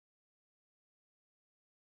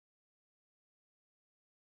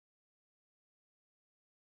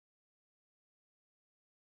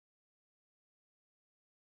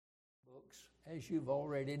books, as you've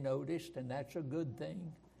already noticed, and that's a good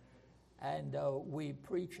thing. And we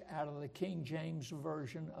preach out of the King James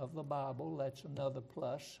Version of the Bible. That's another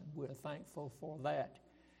plus. We're thankful for that.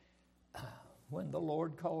 When the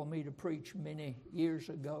Lord called me to preach many years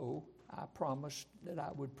ago, I promised that I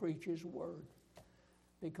would preach His Word,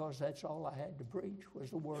 because that's all I had to preach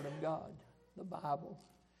was the Word of God, the Bible.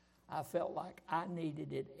 I felt like I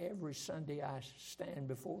needed it every Sunday I stand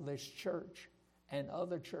before this church and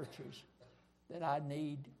other churches, that I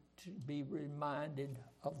need to be reminded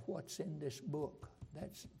of what's in this book.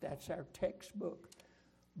 That's our textbook.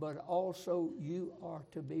 But also you are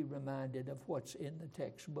to be reminded of what's in the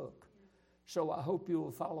textbook. So I hope you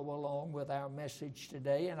will follow along with our message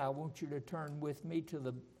today, and I want you to turn with me to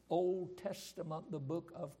the Old Testament, the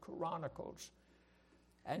book of Chronicles.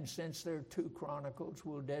 And since there are two Chronicles,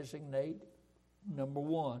 we'll designate number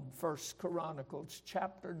 1, 1 Chronicles,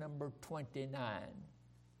 chapter number 29.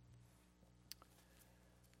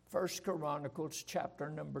 1 Chronicles, chapter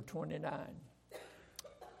number 29.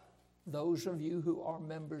 Those of you who are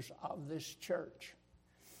members of this church,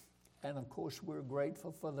 and of course we're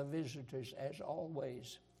grateful for the visitors as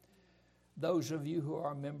always. Those of you who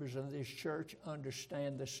are members of this church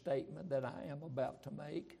understand the statement that I am about to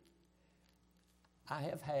make. I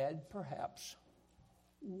have had perhaps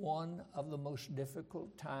one of the most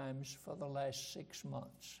difficult times for the last 6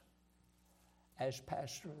 months as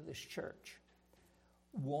pastor of this church,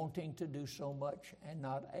 wanting to do so much and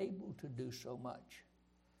not able to do so much.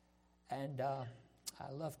 And I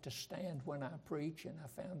love to stand when I preach, and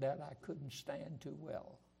I found out I couldn't stand too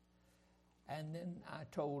well. And then I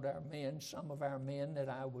told our men, some of our men, that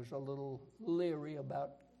I was a little leery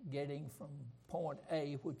about getting from point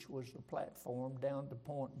A, which was the platform, down to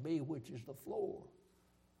point B, which is the floor,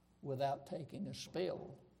 without taking a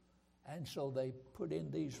spill. And so they put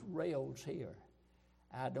in these rails here.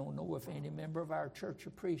 I don't know if any member of our church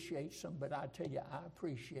appreciates them, but I tell you, I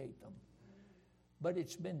appreciate them. But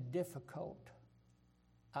it's been difficult.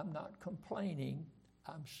 I'm not complaining.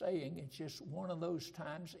 I'm saying it's just one of those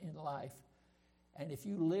times in life. And if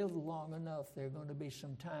you live long enough, there are going to be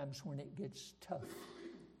some times when it gets tough.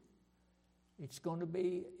 It's going to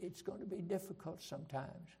be difficult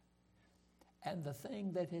sometimes. And the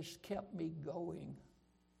thing that has kept me going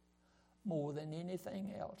more than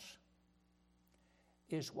anything else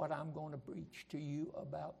is what I'm going to preach to you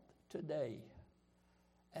about today.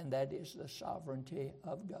 And that is the sovereignty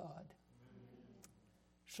of God.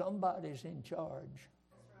 Somebody's in charge.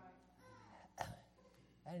 That's right.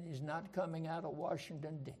 And he's not coming out of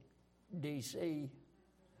Washington, D.C.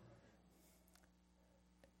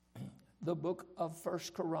 The book of 1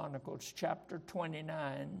 Chronicles, chapter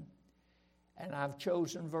 29, and I've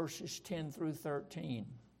chosen verses 10 through 13.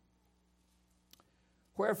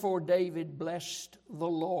 Wherefore David blessed the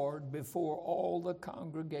Lord before all the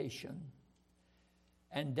congregation.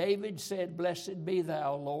 And David said, Blessed be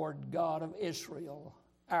thou, Lord God of Israel,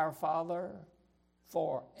 our Father,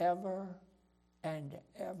 forever and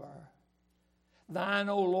ever. Thine,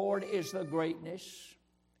 O Lord, is the greatness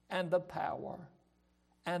and the power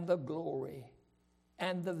and the glory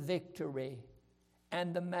and the victory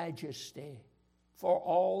and the majesty. For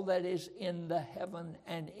all that is in the heaven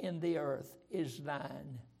and in the earth is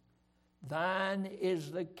thine. Thine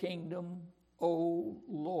is the kingdom, O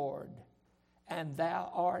Lord, and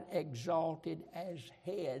thou art exalted as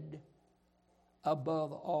head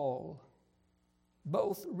above all.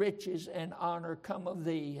 Both riches and honor come of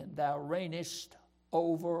thee, and thou reignest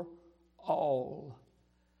over all.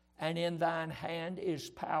 And in thine hand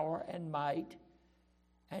is power and might,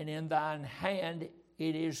 and in thine hand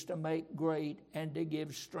it is to make great and to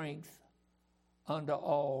give strength unto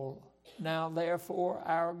all. Now therefore,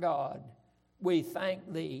 our God, we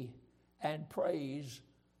thank thee and praise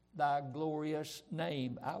thy glorious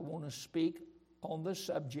name. I want to speak on the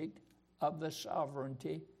subject of the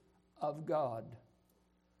sovereignty of God.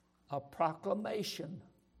 A proclamation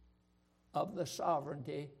of the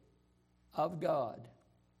sovereignty of God.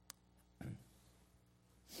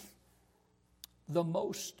 The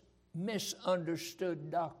most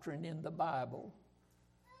misunderstood doctrine in the Bible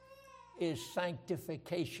is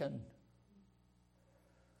sanctification.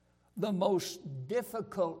 The most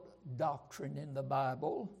difficult doctrine in the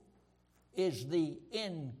Bible is the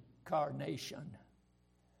incarnation.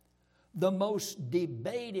 The most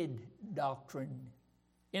debated doctrine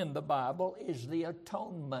in the Bible is the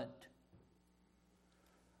atonement.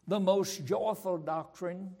 The most joyful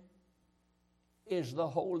doctrine is the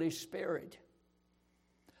Holy Spirit.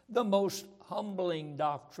 The most humbling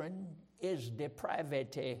doctrine is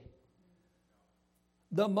depravity.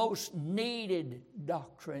 The most needed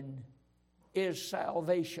doctrine is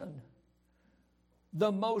salvation.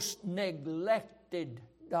 The most neglected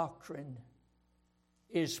doctrine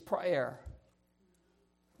is prayer.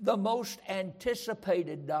 The most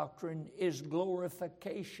anticipated doctrine is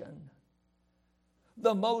glorification.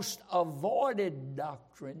 The most avoided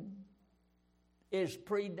doctrine is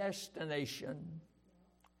predestination.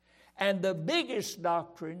 And the biggest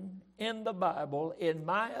doctrine in the Bible, in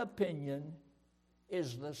my opinion,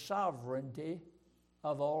 is the sovereignty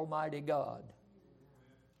of Almighty God.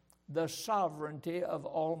 The sovereignty of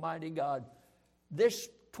Almighty God. This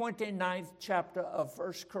 29th chapter of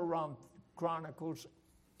 1 Chronicles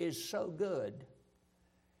is so good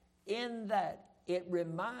in that it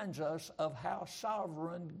reminds us of how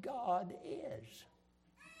sovereign God is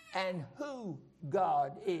and who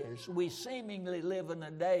God is. We seemingly live in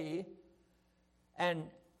a day, and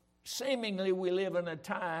seemingly we live in a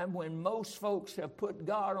time when most folks have put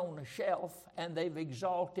God on a shelf and they've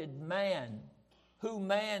exalted man, who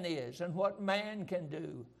man is and what man can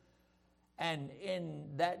do. And in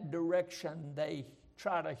that direction they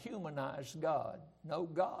try to humanize God. No,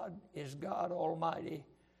 God is God Almighty.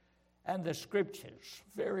 And the Scriptures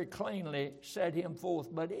very cleanly set him forth.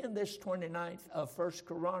 But in this 29th of 1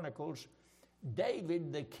 Chronicles,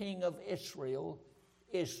 David, the king of Israel,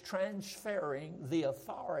 is transferring the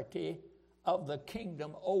authority of the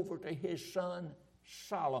kingdom over to his son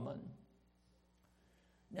Solomon.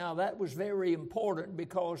 Now that was very important,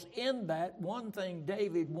 because in that, one thing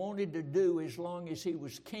David wanted to do as long as he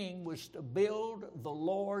was king was to build the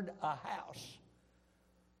Lord a house,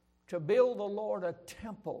 to build the Lord a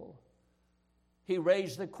temple. He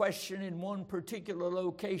raised the question in one particular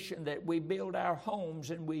location that we build our homes,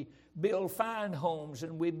 and we build fine homes,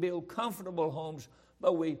 and we build comfortable homes,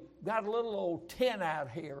 but we got a little old tent out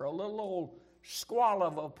here, a little old squalor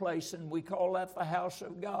of a place, and we call that the house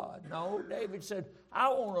of God. No, David said, I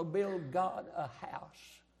want to build God a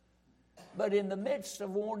house. But in the midst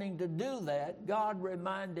of wanting to do that, God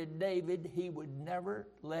reminded David he would never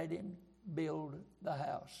let him build the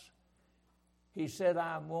house. He said,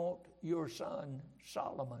 I want your son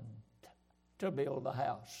Solomon to build the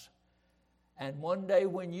house. And one day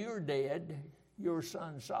when you're dead, your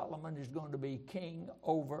son Solomon is going to be king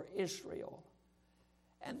over Israel.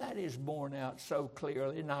 And that is borne out so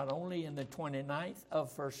clearly, not only in the 29th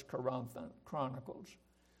of 1 Chronicles,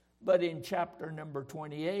 but in chapter number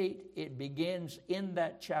 28, it begins in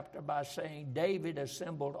that chapter by saying, David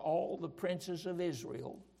assembled all the princes of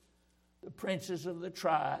Israel, the princes of the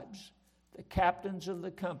tribes, the captains of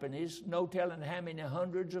the companies, no telling how many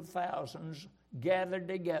hundreds of thousands, gathered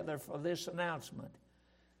together for this announcement.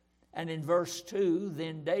 And in verse 2,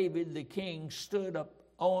 then David the king stood up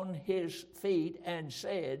on his feet and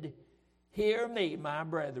said, Hear me, my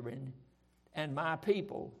brethren, and my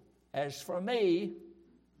people. As for me,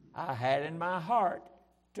 I had in my heart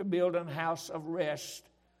to build an house of rest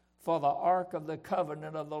for the ark of the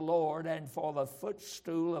covenant of the Lord and for the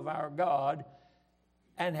footstool of our God,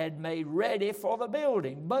 and had made ready for the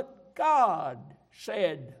building. But God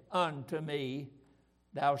said unto me,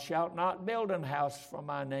 Thou shalt not build an house for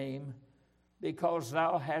my name, because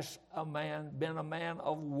thou hast been a man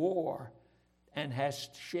of war, and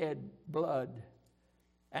hast shed blood.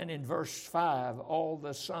 And in verse 5, all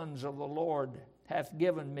the sons of the Lord hath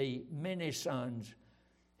given me many sons.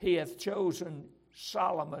 He hath chosen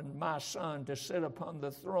Solomon my son to sit upon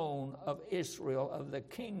the throne of Israel, of the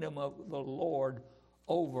kingdom of the Lord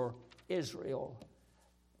over Israel.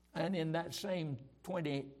 And in that same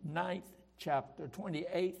 28th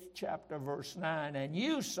chapter, verse 9, and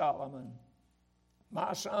you, Solomon,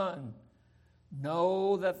 my son,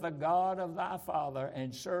 know that the God of thy father,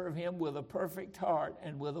 and serve him with a perfect heart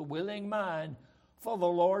and with a willing mind, for the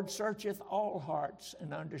Lord searcheth all hearts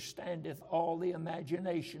and understandeth all the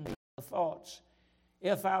imaginations of the thoughts.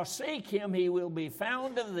 If thou seek him, he will be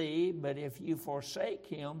found of thee, but if you forsake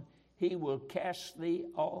him, he will cast thee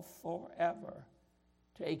off forever.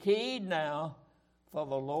 Take heed now, for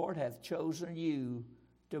the Lord hath chosen you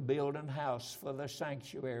to build an house for the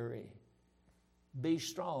sanctuary. Be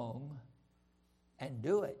strong and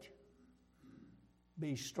do it.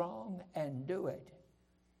 Be strong and do it.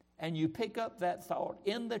 And you pick up that thought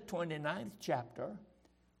in the 29th chapter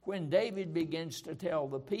when David begins to tell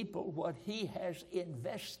the people what he has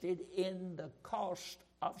invested in the cost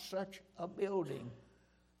of such a building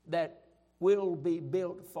that will be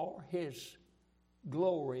built for his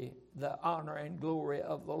glory, the honor and glory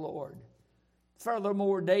of the Lord.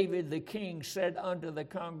 Furthermore, David the king said unto the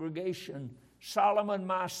congregation, Solomon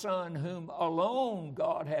my son, whom alone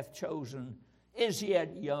God hath chosen, is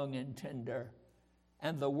yet young and tender,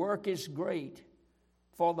 and the work is great.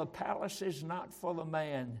 For the palace is not for the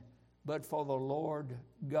man, but for the Lord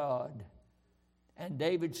God. And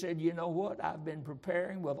David said, you know what? I've been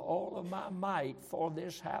preparing with all of my might for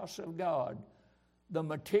this house of God. The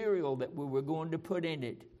material that we were going to put in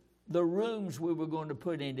it, the rooms we were going to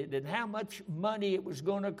put in it, and how much money it was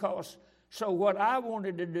going to cost. So what I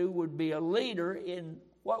wanted to do would be a leader in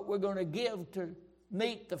what we're going to give to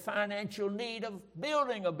meet the financial need of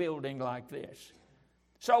building a building like this.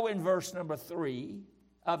 So in verse number 3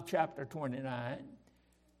 of chapter 29,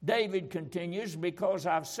 David continues, because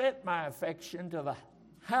I've set my affection to the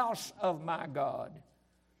house of my God.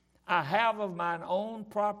 I have of mine own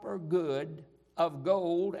proper good of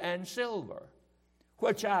gold and silver,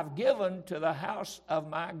 which I've given to the house of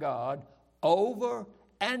my God over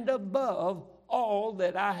and above all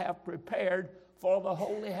that I have prepared for the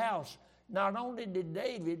holy house. Not only did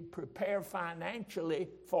David prepare financially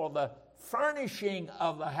for the furnishing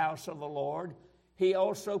of the house of the Lord, he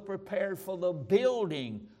also prepared for the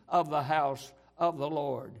building of the house of the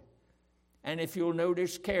Lord. And if you'll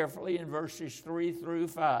notice carefully in verses 3 through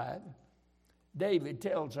 5, David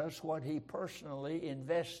tells us what he personally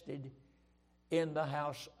invested in the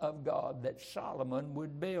house of God that Solomon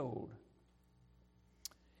would build.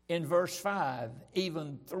 In verse 5,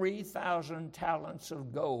 even 3,000 talents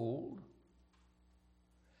of gold,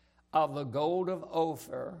 of the gold of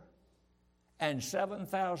Ophir, and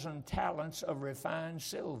 7,000 talents of refined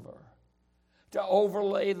silver, to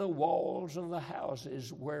overlay the walls of the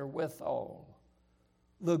houses wherewithal.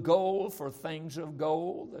 The gold for things of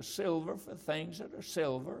gold, the silver for things that are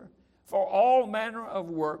silver, for all manner of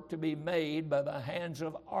work to be made by the hands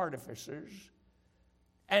of artificers.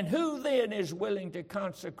 And who then is willing to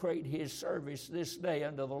consecrate his service this day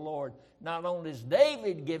unto the Lord? Not only is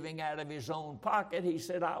David giving out of his own pocket, he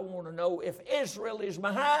said, I want to know if Israel is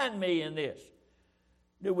behind me in this.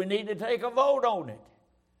 Do we need to take a vote on it?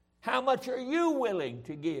 How much are you willing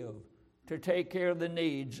to give to take care of the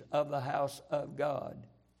needs of the house of God?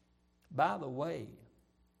 By the way,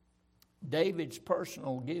 David's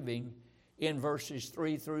personal giving in verses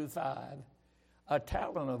 3 through 5, a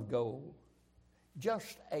talent of gold,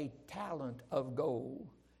 just a talent of gold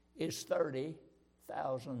is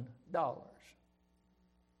 $30,000.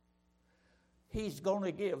 He's going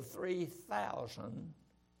to give 3,000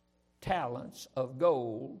 talents of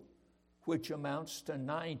gold, which amounts to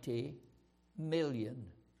 $90 million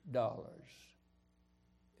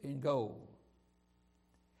in gold.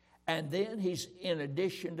 And then he's, in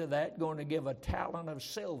addition to that, going to give a talent of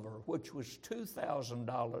silver, which was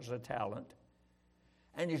 $2,000 a talent.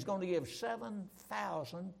 And he's going to give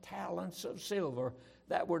 7,000 talents of silver.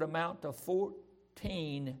 That would amount to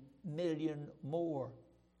 $14 million more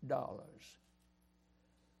dollars.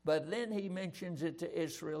 But then he mentions it to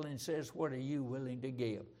Israel and says, what are you willing to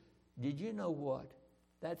give? Did you know what?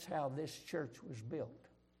 That's how this church was built.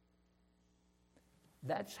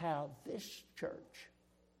 That's how this church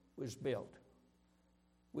was built.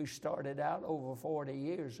 We started out over 40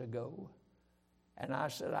 years ago, and I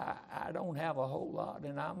said, I don't have a whole lot,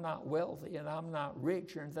 and I'm not wealthy, and I'm not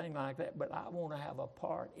rich or anything like that, but I want to have a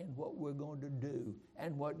part in what we're going to do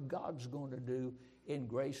and what God's going to do in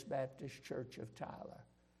Grace Baptist Church of Tyler.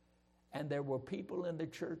 And there were people in the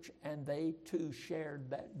church, and they too shared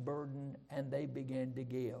that burden, and they began to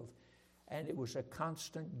give. And it was a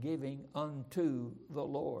constant giving unto the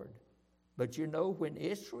Lord. But you know, when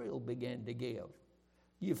Israel began to give,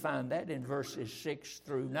 you find that in verses 6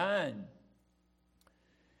 through 9.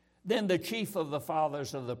 Then the chief of the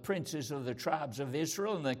fathers of the princes of the tribes of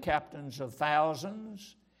Israel, and the captains of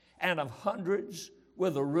thousands and of hundreds,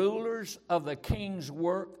 with the rulers of the king's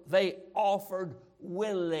work, they offered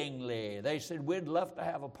willingly. They said, we'd love to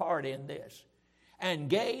have a part in this. And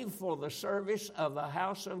gave for the service of the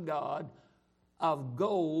house of God of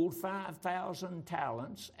gold 5,000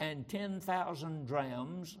 talents and 10,000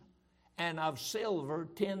 drams, and of silver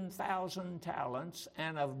 10,000 talents,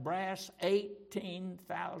 and of brass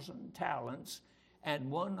 18,000 talents, and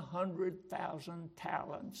 100,000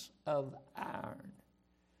 talents of iron.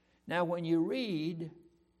 Now, when you read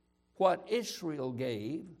what Israel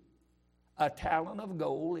gave, a talent of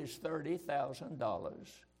gold is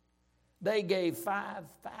 $30,000. They gave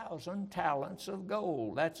 5,000 talents of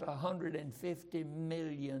gold. That's $150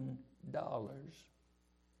 million.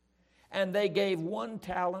 And they gave 1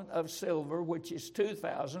 talent of silver, which is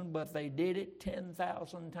 2,000, but they did it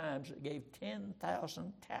 10,000 times. It gave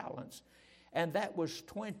 10,000 talents, and that was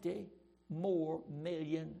 $20 more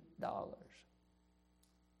million.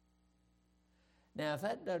 Now, if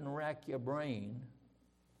that doesn't rack your brain,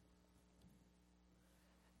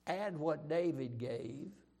 add what David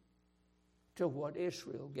gave to what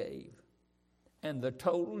Israel gave, and the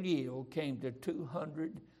total yield came to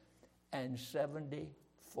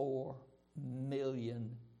 $274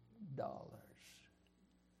 million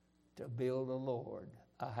to build the Lord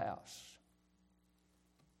a house.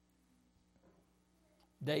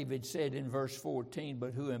 David said in verse 14,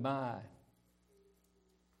 "But who am I?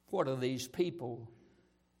 What are these people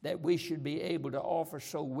that we should be able to offer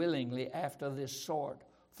so willingly after this sort?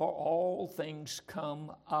 For all things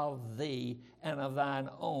come of thee, and of thine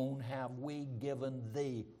own have we given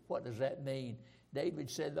thee." What does that mean? David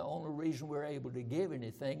said the only reason we're able to give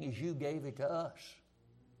anything is you gave it to us.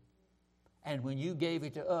 And when you gave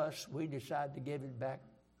it to us, we decided to give it back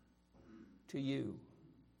to you.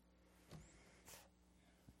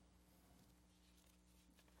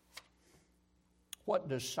 What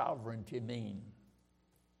does sovereignty mean?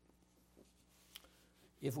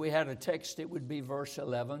 If we had a text, it would be verse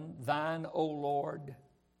 11. "Thine, O Lord,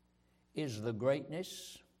 is the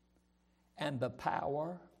greatness and the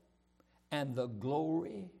power and the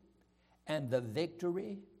glory and the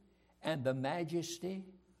victory and the majesty,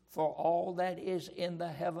 for all that is in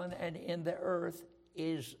the heaven and in the earth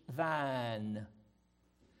is thine.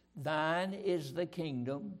 Thine is the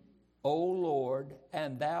kingdom, O Lord,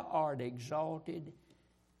 and thou art exalted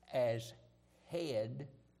as head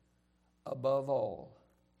above all."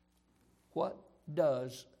 What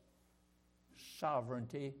does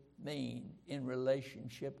sovereignty mean in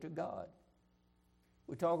relationship to God?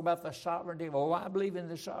 We talk about the sovereignty. Well, I believe in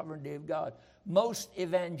the sovereignty of God. Most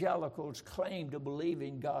evangelicals claim to believe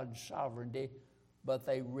in God's sovereignty, but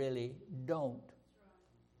they really don't.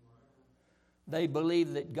 They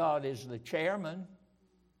believe that God is the chairman,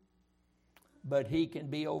 but he can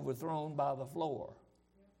be overthrown by the floor.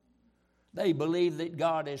 They believe that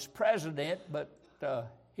God is president, but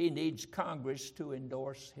he needs Congress to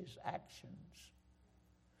endorse his actions.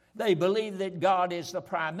 They believe that God is the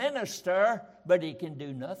prime minister, but he can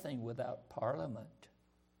do nothing without parliament.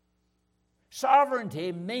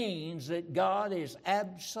 Sovereignty means that God is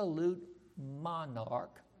absolute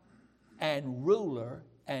monarch and ruler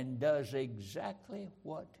and does exactly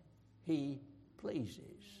what he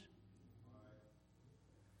pleases.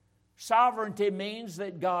 Sovereignty means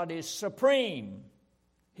that God is supreme.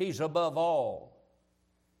 He's above all.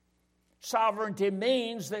 Sovereignty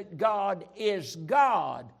means that God is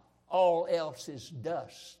God. All else is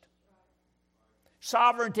dust.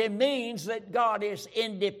 Sovereignty means that God is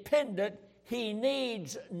independent. He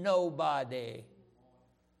needs nobody.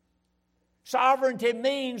 Sovereignty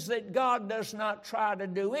means that God does not try to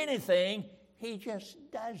do anything. He just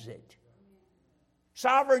does it.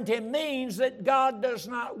 Sovereignty means that God does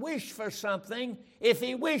not wish for something. If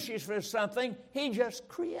he wishes for something, he just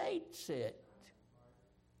creates it.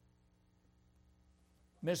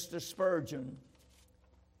 Mr. Spurgeon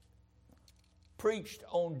preached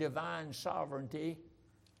on divine sovereignty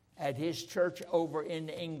at his church over in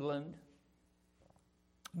England,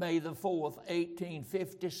 May the 4th,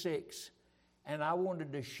 1856. And I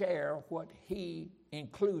wanted to share what he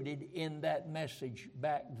included in that message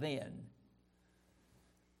back then.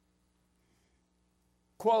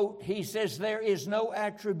 Quote, he says, "There is no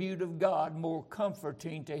attribute of God more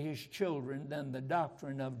comforting to his children than the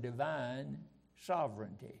doctrine of divine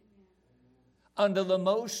sovereignty. Under the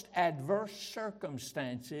most adverse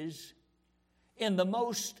circumstances, in the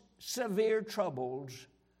most severe troubles,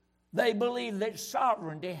 they believe that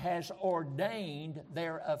sovereignty has ordained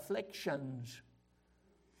their afflictions,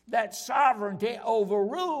 that sovereignty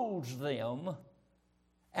overrules them,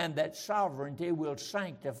 and that sovereignty will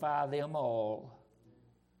sanctify them all.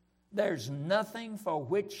 There's nothing for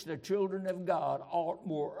which the children of God ought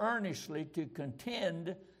more earnestly to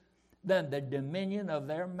contend than the dominion of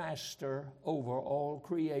their master over all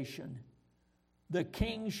creation, the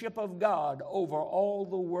kingship of God over all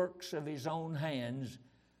the works of his own hands,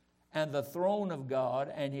 and the throne of God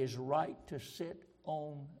and his right to sit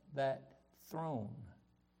on that throne."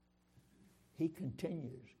 He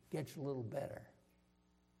continues, gets a little better.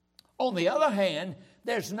 "On the other hand,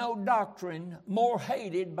 there's no doctrine more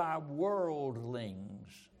hated by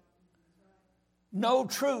worldlings, no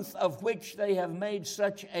truth of which they have made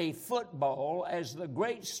such a football as the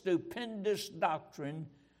great stupendous doctrine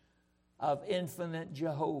of infinite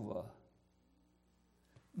Jehovah.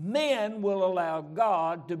 Men will allow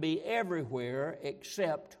God to be everywhere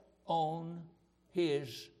except on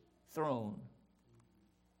his throne."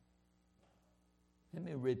 Let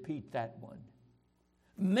me repeat that one.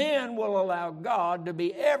 Men will allow God to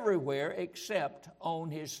be everywhere except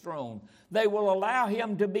on his throne. They will allow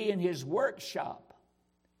him to be in his workshop,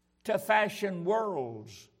 to fashion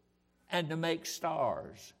worlds and to make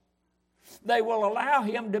stars. They will allow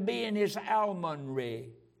him to be in his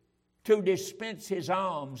almonry, to dispense his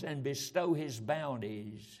alms and bestow his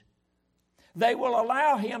bounties. They will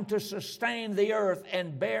allow him to sustain the earth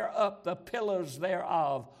and bear up the pillars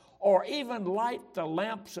thereof, or even light the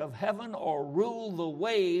lamps of heaven, or rule the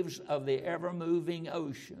waves of the ever-moving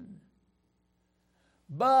ocean.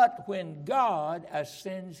 But when God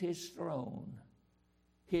ascends his throne,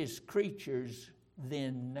 his creatures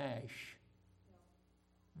then gnash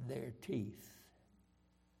their teeth.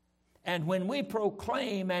 And when we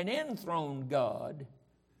proclaim and enthrone God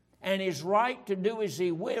and his right to do as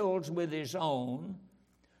he wills with his own,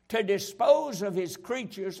 to dispose of his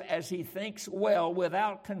creatures as he thinks well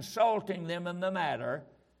without consulting them in the matter,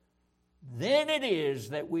 then it is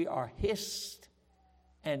that we are hissed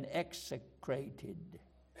and execrated.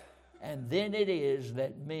 And then it is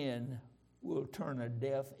that men will turn a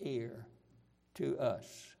deaf ear to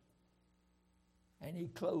us. And he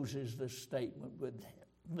closes the statement with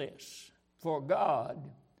this: for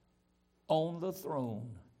God on the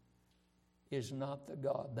throne is not the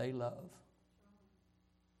God they love.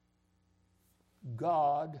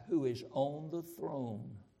 God who is on the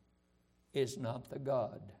throne is not the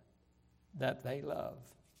God that they love.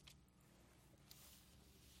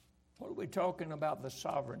 What are we talking about? The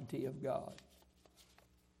sovereignty of God.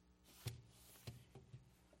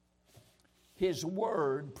 His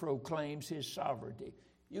word proclaims his sovereignty.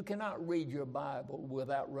 You cannot read your Bible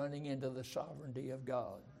without running into the sovereignty of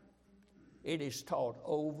God. It is taught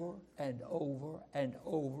over and over and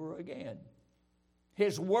over again.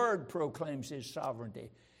 His word proclaims his sovereignty.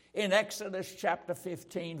 In Exodus chapter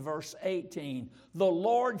 15, verse 18, the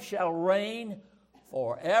Lord shall reign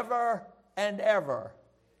forever and ever.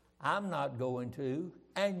 I'm not going to,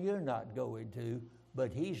 and you're not going to,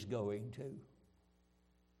 but he's going to.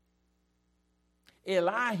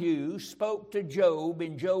 Elihu spoke to Job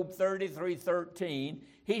in Job 33:13.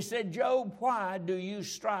 He said, Job, why do you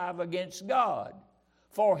strive against God?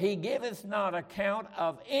 For he giveth not account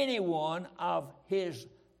of any one of his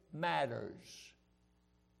matters.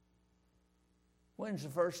 When's the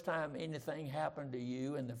first time anything happened to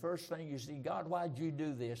you and the first thing you see, God, why'd you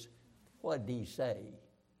do this? What did he say?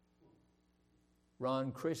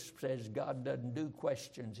 Ron Crisp says God doesn't do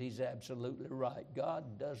questions. He's absolutely right.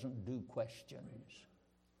 God doesn't do questions.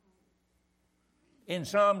 In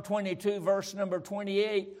Psalm 22, verse number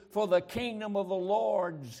 28, for the kingdom of the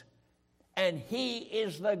Lord's, and he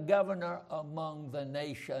is the governor among the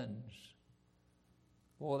nations.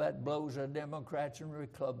 Well, that blows the Democrats and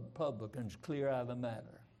Republicans clear out of the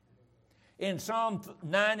matter. In Psalm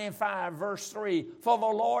 95, verse 3, for the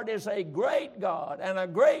Lord is a great God and a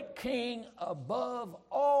great King above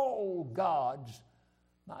all gods.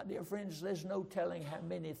 My dear friends, there's no telling how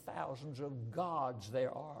many thousands of gods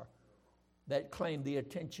there are that claim the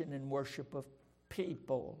attention and worship of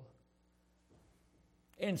people.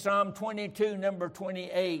 In Psalm 22, number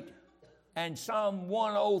 28, and Psalm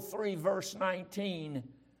 103, verse 19,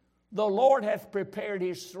 the Lord hath prepared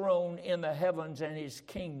his throne in the heavens, and his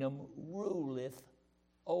kingdom ruleth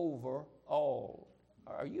over all.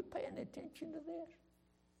 Are you paying attention to this?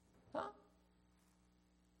 Huh?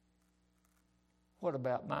 What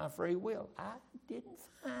about my free will? I didn't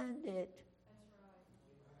find it.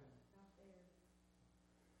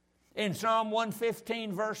 In Psalm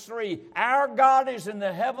 115, verse 3, our God is in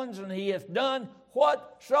the heavens, and he hath done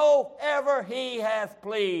whatsoever he hath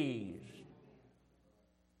pleased.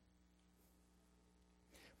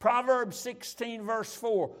 Proverbs 16, verse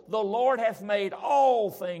 4, the Lord hath made all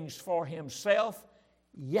things for himself,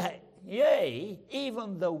 yea,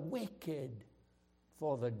 even the wicked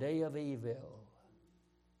for the day of evil.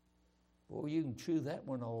 Well, you can chew that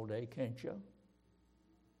one all day, can't you?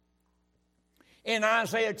 In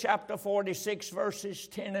Isaiah chapter 46, verses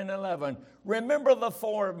 10 and 11, remember the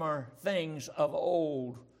former things of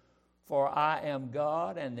old, for I am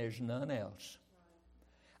God and there's none else.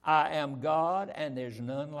 I am God and there's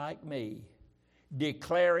none like me,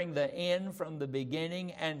 declaring the end from the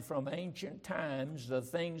beginning and from ancient times, the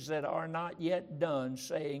things that are not yet done,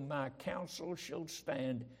 saying, my counsel shall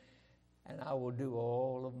stand, and I will do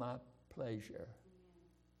all of my pleasure.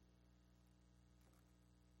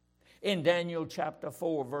 In Daniel chapter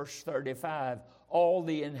 4, verse 35, all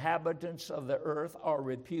the inhabitants of the earth are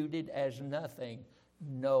reputed as nothing.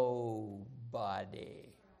 Nobody.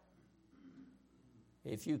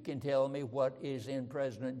 If you can tell me what is in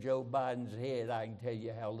President Joe Biden's head, I can tell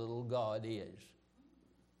you how little God is.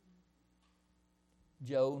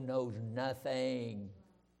 Joe knows nothing.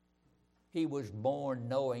 He was born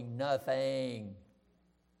knowing nothing.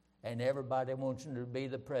 And everybody wants him to be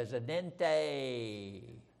the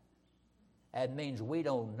presidente. That means we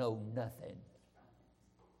don't know nothing.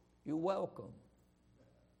 You're welcome.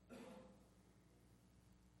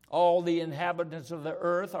 All the inhabitants of the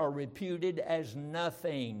earth are reputed as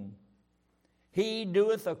nothing. He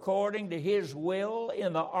doeth according to his will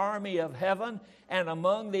in the army of heaven and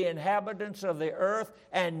among the inhabitants of the earth,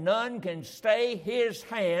 and none can stay his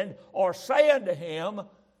hand or say unto him,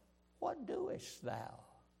 What doest thou?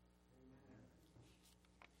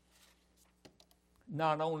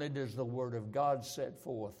 Not only does the Word of God set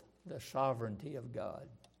forth the sovereignty of God,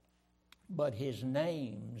 but his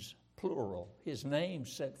names, plural, his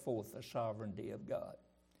names set forth the sovereignty of God.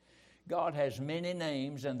 God has many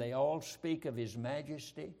names, and they all speak of his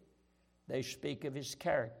majesty. They speak of his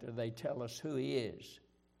character. They tell us who he is.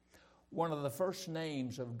 One of the first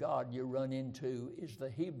names of God you run into is the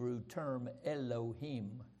Hebrew term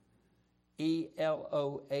Elohim. E-L-O-H-I-M.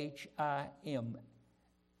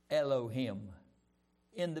 Elohim.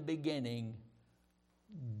 In the beginning,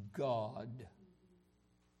 God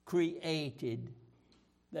created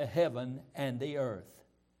the heaven and the earth.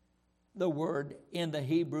 The word in the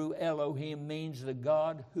Hebrew Elohim means the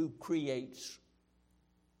God who creates,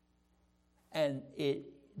 and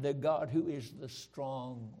the God who is the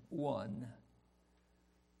strong one.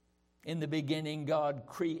 In the beginning, God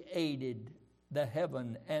created the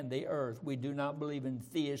heaven and the earth. We do not believe in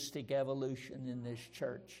theistic evolution in this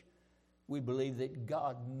church. We believe that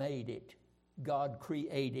God made it. God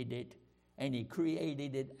created it, and he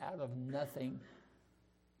created it out of nothing.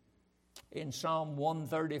 In Psalm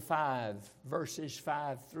 135, verses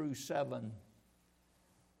 5 through 7.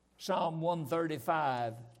 Psalm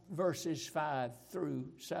 135, verses 5 through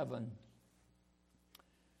 7.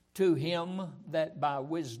 To him that by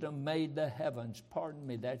wisdom made the heavens. Pardon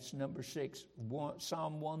me, that's number 6.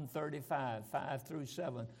 Psalm 135, 5 through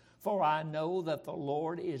 7. For I know that the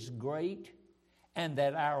Lord is great, and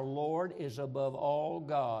that our Lord is above all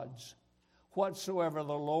gods. Whatsoever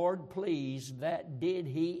the Lord pleased, that did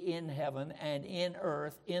he in heaven and in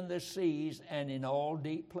earth, in the seas, and in all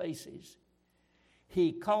deep places.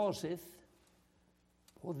 He causeth,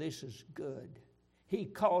 well, this is good. He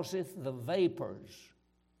causeth the vapors,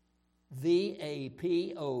 V-A-P-O-U-R-S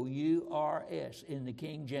in the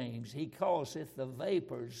King James. He causeth the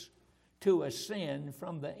vapors to ascend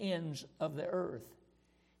from the ends of the earth.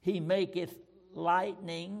 He maketh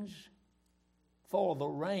lightnings for the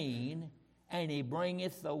rain, and he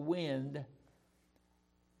bringeth the wind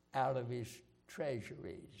out of his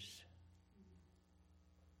treasuries.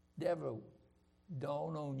 Did it ever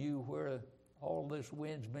dawn on you where all this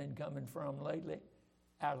wind's been coming from lately?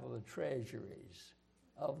 Out of the treasuries.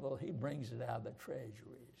 He brings it out of the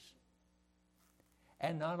treasuries.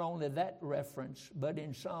 And not only that reference, but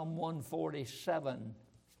in Psalm 147,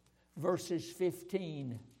 verses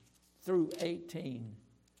 15 through 18.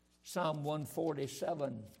 Psalm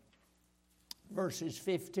 147, verses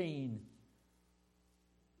 15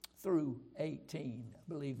 through 18. I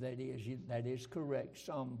believe that is correct.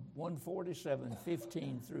 Psalm 147,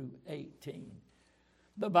 15 through 18.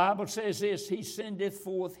 The Bible says this, he sendeth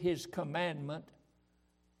forth his commandment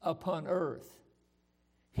upon earth.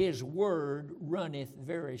 His word runneth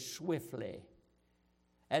very swiftly.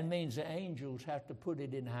 That means the angels have to put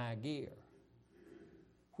it in high gear.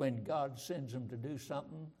 When God sends them to do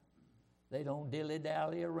something, they don't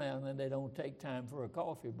dilly-dally around, and they don't take time for a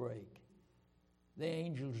coffee break. The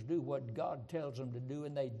angels do what God tells them to do,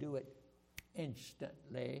 and they do it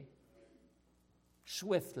instantly,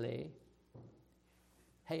 swiftly.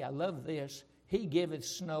 Hey, I love this. He giveth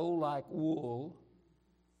snow like wool.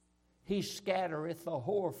 He scattereth the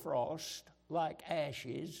hoarfrost like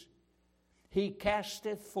ashes. He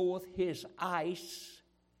casteth forth his ice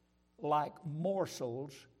like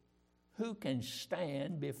morsels. Who can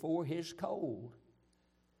stand before his cold?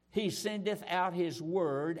 He sendeth out his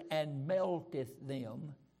word and melteth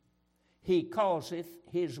them. He causeth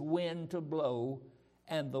his wind to blow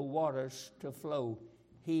and the waters to flow.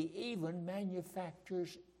 He even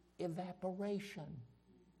manufactures evaporation.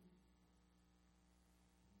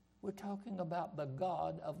 We're talking about the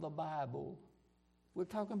God of the Bible. We're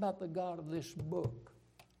talking about the God of this book.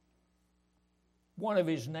 One of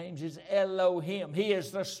his names is Elohim. He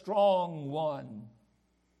is the strong one.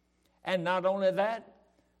 And not only that,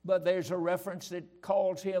 but there's a reference that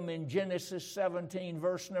calls him in Genesis 17,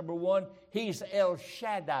 verse number 1. He's El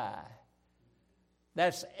Shaddai.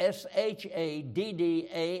 That's S-H-A-D-D-A-I,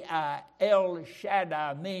 El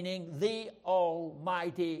Shaddai, meaning the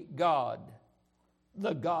Almighty God,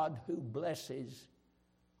 the God who blesses.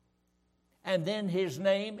 And then his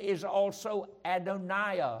name is also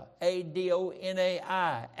Adonai,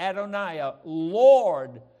 A-D-O-N-A-I, Adonai,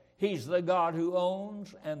 Lord. He's the God who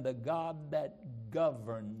owns and the God that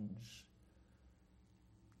governs.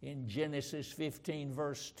 In Genesis 15,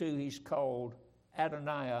 verse 2, he's called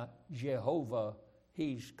Adonai, Jehovah,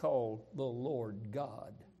 he's called the Lord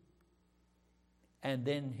God. And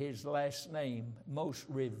then his last name, most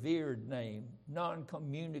revered name,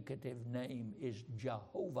 non-communicative name is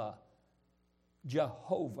Jehovah.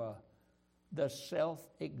 Jehovah, the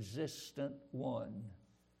self-existent one.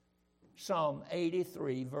 Psalm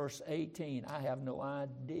 83, verse 18. I have no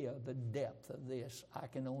idea the depth of this. I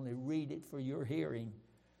can only read it for your hearing.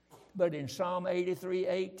 But in Psalm 83,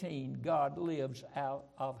 18, God lives out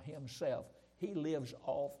of himself. He lives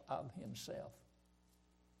off of himself.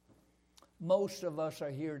 Most of us are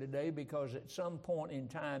here today because at some point in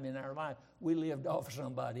time in our life, we lived off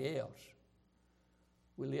somebody else.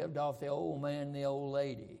 We lived off the old man and the old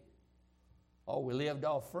lady. Or we lived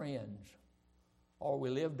off friends. Or we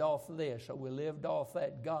lived off this. Or we lived off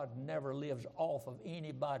that. God never lives off of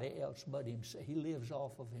anybody else but himself. He lives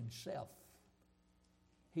off of himself.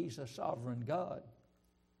 He's a sovereign God.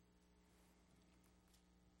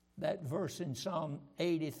 That verse in Psalm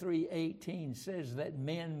 83:18 says that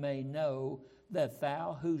men may know that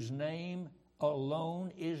thou, whose name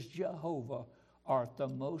alone is Jehovah, art the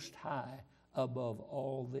most high above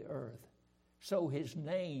all the earth. So his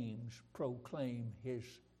names proclaim his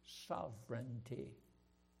sovereignty.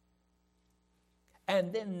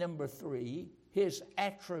 And then number 3, his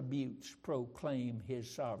attributes proclaim his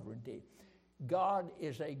sovereignty. God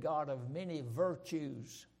is a God of many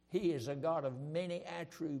virtues. He is a God of many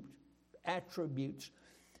attributes.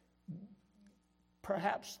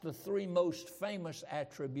 Perhaps the 3 most famous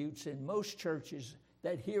attributes in most churches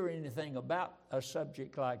that hear anything about a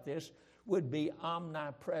subject like this would be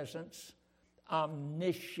omnipresence,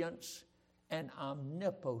 omniscience, and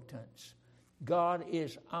omnipotence. God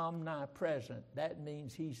is omnipresent. That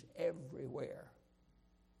means he's everywhere.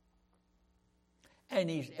 And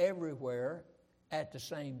he's everywhere at the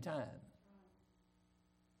same time.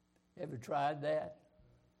 Ever tried that?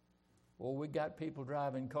 Well, we got people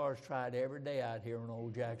driving cars tried every day out here on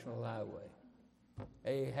Old Jacksonville Highway.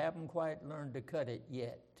 They haven't quite learned to cut it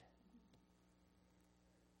yet.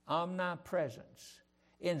 Omnipresence.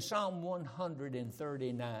 In Psalm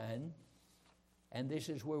 139, and this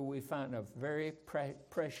is where we find a very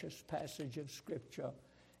precious passage of Scripture.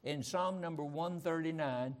 In Psalm number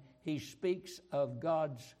 139, he speaks of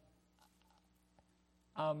God's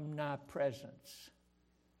omnipresence.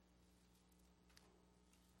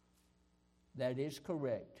 That is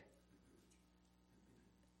correct.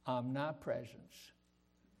 Omnipresence.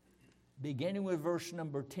 Beginning with verse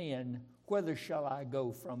number 10, whither shall I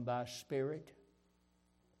go from thy spirit?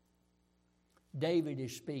 David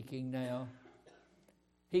is speaking now.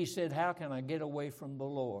 He said, how can I get away from the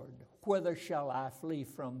Lord? Whither shall I flee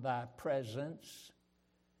from thy presence?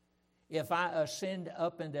 If I ascend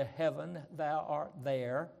up into heaven, thou art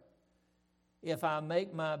there. If I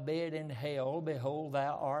make my bed in hell, behold,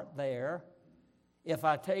 thou art there. If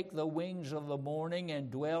I take the wings of the morning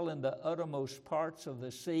and dwell in the uttermost parts of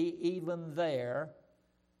the sea, even there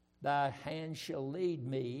thy hand shall lead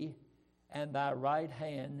me, and thy right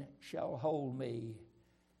hand shall hold me.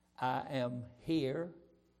 I am here,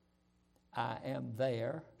 I am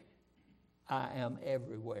there, I am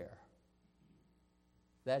everywhere.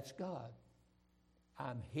 That's God.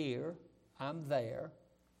 I'm here, I'm there,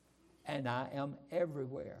 and I am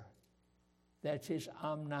everywhere. That's his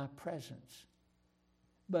omnipresence.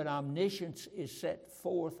 But omniscience is set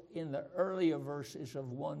forth in the earlier verses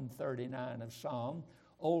of 139 of Psalm.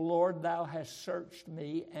 O Lord, thou hast searched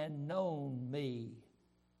me and known me.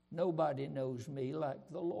 Nobody knows me like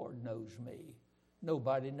the Lord knows me.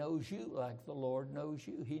 Nobody knows you like the Lord knows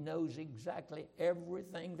you. He knows exactly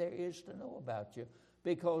everything there is to know about you,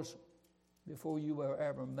 because before you were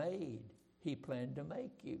ever made, he planned to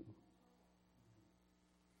make you.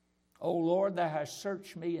 O Lord, thou hast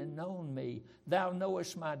searched me and known me. Thou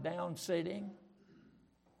knowest my down sitting.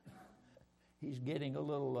 He's getting a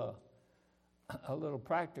little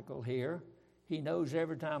practical here. He knows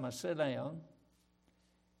every time I sit down.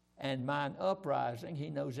 And mine uprising, he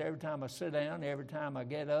knows every time I sit down, every time I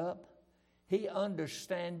get up. He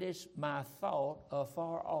understandeth my thought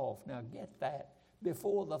afar off. Now get that.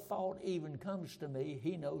 Before the thought even comes to me,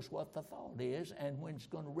 he knows what the thought is and when it's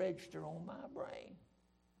going to register on my brain.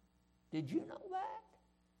 Did you know that?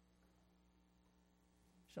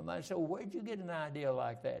 Somebody said, well, where'd you get an idea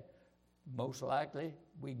like that? Most likely,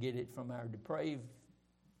 we get it from our depraved,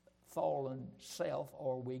 fallen self,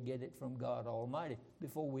 or we get it from God Almighty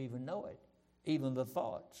before we even know it, even the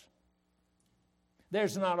thoughts.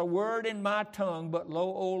 There's not a word in my tongue, but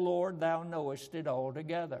lo, O Lord, thou knowest it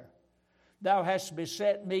altogether. Thou hast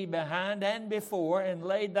beset me behind and before, and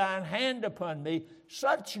laid thine hand upon me.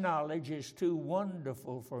 Such knowledge is too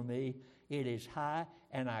wonderful for me. It is high,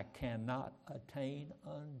 and I cannot attain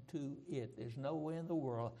unto it. There's no way in the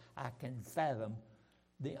world I can fathom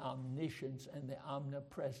the omniscience and the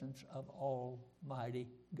omnipresence of Almighty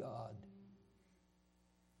God.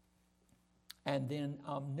 And then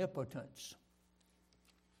omnipotence.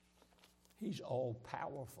 He's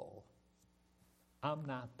all-powerful.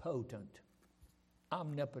 Omnipotent.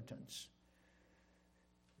 Omnipotence.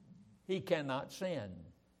 He cannot sin.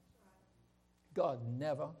 God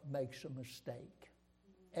never makes a mistake.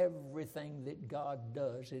 Everything that God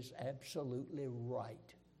does is absolutely right.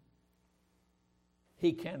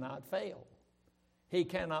 He cannot fail. He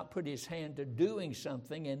cannot put his hand to doing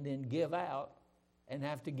something and then give out and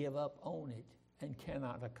have to give up on it and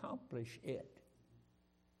cannot accomplish it.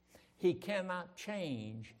 He cannot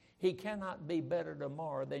change. He cannot be better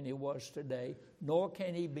tomorrow than he was today, nor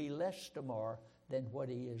can he be less tomorrow than what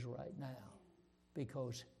he is right now,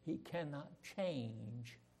 because he cannot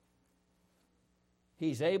change.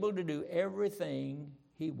 He's able to do everything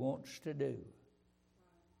he wants to do.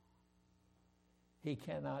 He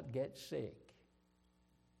cannot get sick.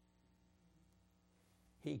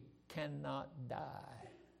 He cannot die.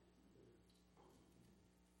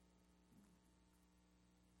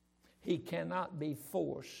 He cannot be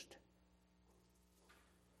forced,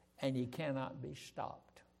 and he cannot be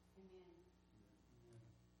stopped.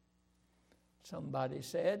 Somebody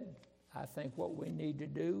said, I think what we need to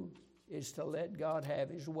do is to let God have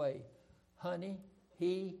his way. Honey,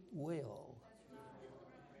 he will.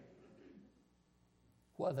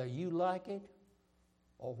 Whether you like it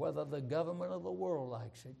or whether the government of the world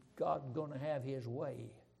likes it, God's going to have his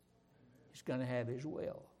way. He's going to have his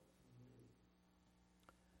will.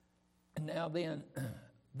 And now then,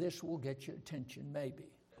 this will get your attention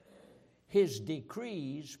maybe. His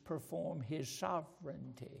decrees perform his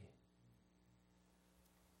sovereignty.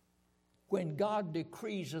 When God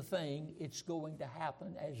decrees a thing, it's going to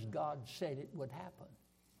happen as God said it would happen.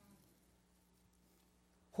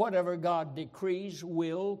 Whatever God decrees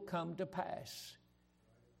will come to pass,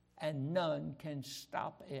 and none can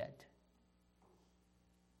stop it.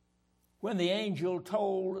 When the angel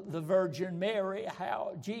told the Virgin Mary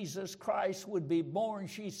how Jesus Christ would be born,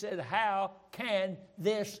 she said, how can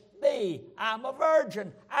this be? I'm a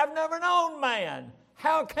virgin. I've never known man.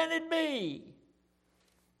 How can it be?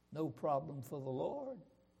 No problem for the Lord.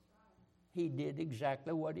 He did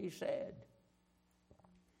exactly what he said.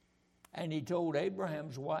 And he told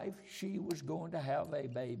Abraham's wife she was going to have a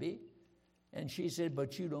baby. And she said,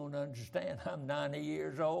 but you don't understand. I'm 90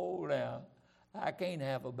 years old now. I can't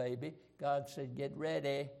have a baby. God said, get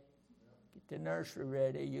ready. Get the nursery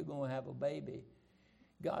ready. You're going to have a baby.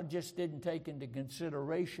 God just didn't take into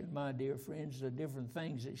consideration, my dear friends, the different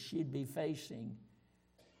things that she'd be facing.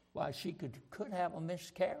 Why, she could have a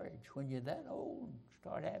miscarriage. When you're that old and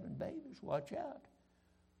start having babies, watch out.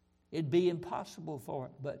 It'd be impossible for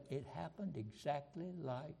it, but it happened exactly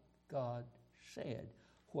like God said.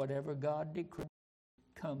 Whatever God decreed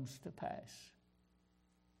comes to pass.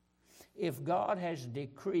 If God has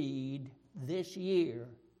decreed this year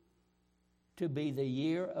to be the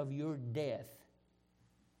year of your death,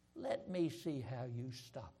 let me see how you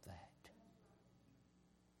stop that.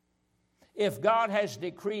 If God has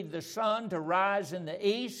decreed the sun to rise in the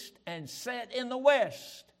east and set in the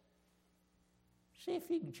west, see if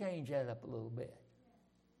you can change that up a little bit.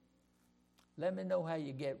 Let me know how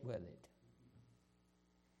you get with it.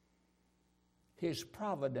 His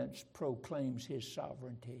providence proclaims his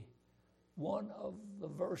sovereignty. One of the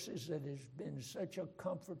verses that has been such a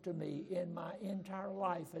comfort to me in my entire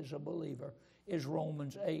life as a believer is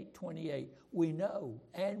Romans 8:28. We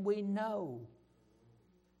know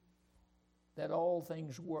that all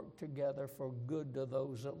things work together for good to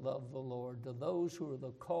those that love the Lord, to those who are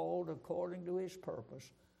the called according to his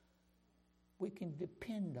purpose. We can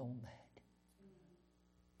depend on that.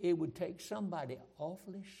 It would take somebody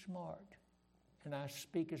awfully smart, and I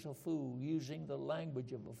speak as a fool, using the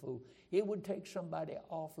language of a fool. It would take somebody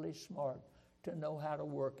awfully smart to know how to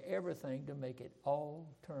work everything to make it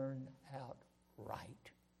all turn out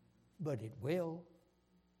right. But it will.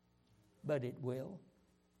 But it will.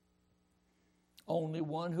 Only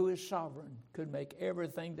one who is sovereign could make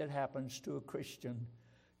everything that happens to a Christian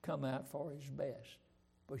come out for his best.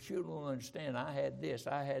 But you don't understand, I had this,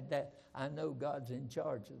 I had that. I know God's in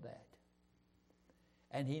charge of that.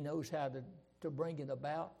 And he knows how to bring it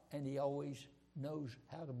about, and he always knows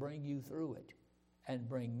how to bring you through it and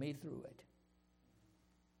bring me through it.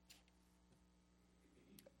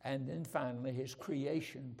 And then finally, his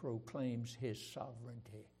creation proclaims his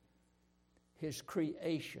sovereignty. His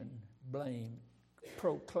creation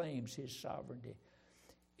proclaims his sovereignty.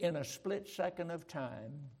 In a split second of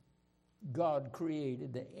time, God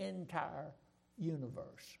created the entire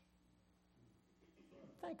universe.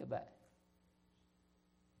 Think of that.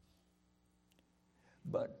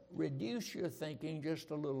 But reduce your thinking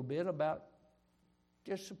just a little bit about,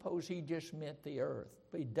 just suppose he just meant the earth.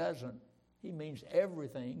 But he doesn't. He means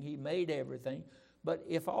everything. He made everything. But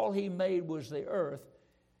if all he made was the earth,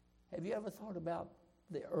 have you ever thought about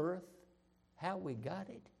the earth, how we got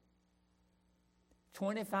it?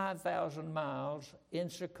 25,000 miles in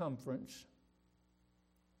circumference,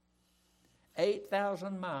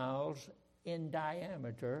 8,000 miles in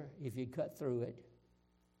diameter if you cut through it.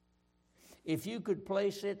 If you could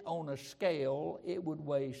place it on a scale, it would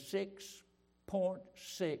weigh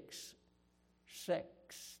 6.6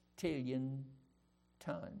 sextillion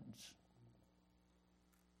tons.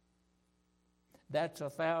 That's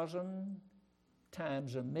 1,000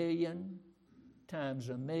 times 1,000,000 times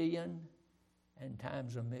 1,000,000 and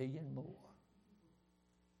times 1,000,000 more.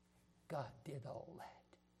 God did all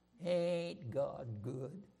that. Ain't God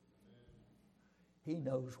good? He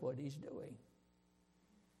knows what he's doing.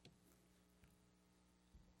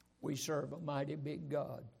 We serve a mighty big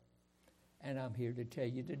God. And I'm here to tell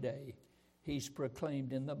you today, he's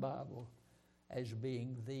proclaimed in the Bible as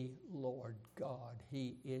being the Lord God.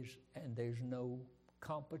 He is, and there's no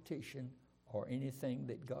competition or anything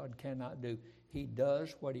that God cannot do. He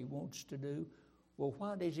does what he wants to do. Well,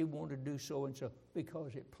 why does he want to do so and so?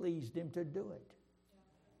 Because it pleased him to do it.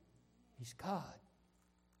 He's God.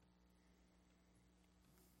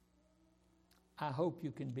 I hope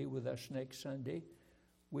you can be with us next Sunday.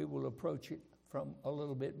 We will approach it from a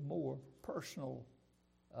little bit more personal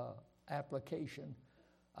application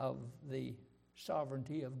of the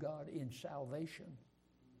sovereignty of God in salvation.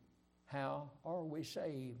 How are we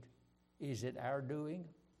saved? Is it our doing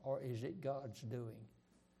or is it God's doing?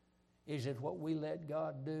 Is it what we let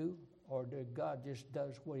God do, or does God just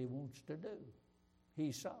does what he wants to do?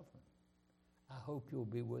 He's sovereign. I hope you'll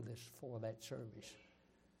be with us for that service.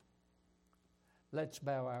 Let's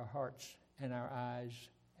bow our hearts and our eyes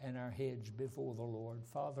and our heads before the Lord.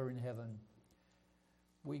 Father in heaven,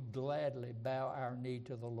 we gladly bow our knee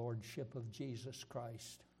to the Lordship of Jesus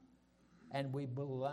Christ, and we believe